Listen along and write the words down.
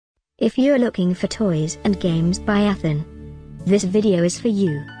If you're looking for toys and games by Athearn, this video is for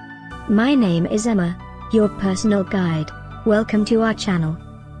you. My name is Emma, your personal guide. Welcome to our channel.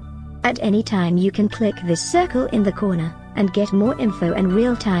 At any time you can click this circle in the corner, and get more info and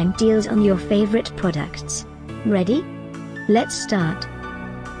real-time deals on your favorite products. Ready? Let's start.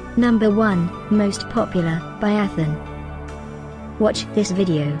 Number 1, Most Popular, by Athearn. Watch this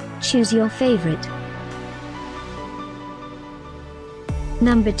video, choose your favorite.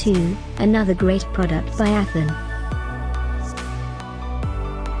 Number 2, another great product by Athearn.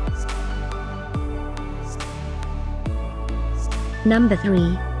 Number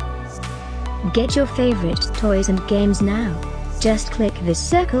 3. Get your favorite toys and games now. Just click this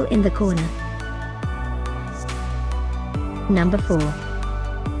circle in the corner. Number 4.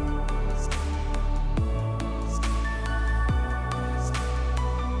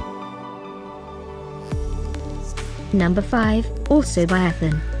 Number 5, also by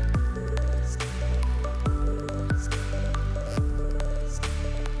Athearn.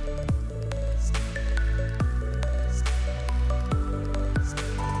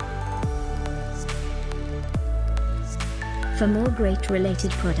 For more great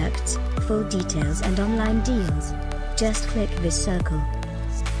related products, full details and online deals, just click this circle.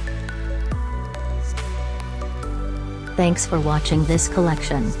 Thanks for watching this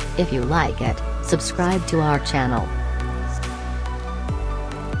collection. If you like it, subscribe to our channel.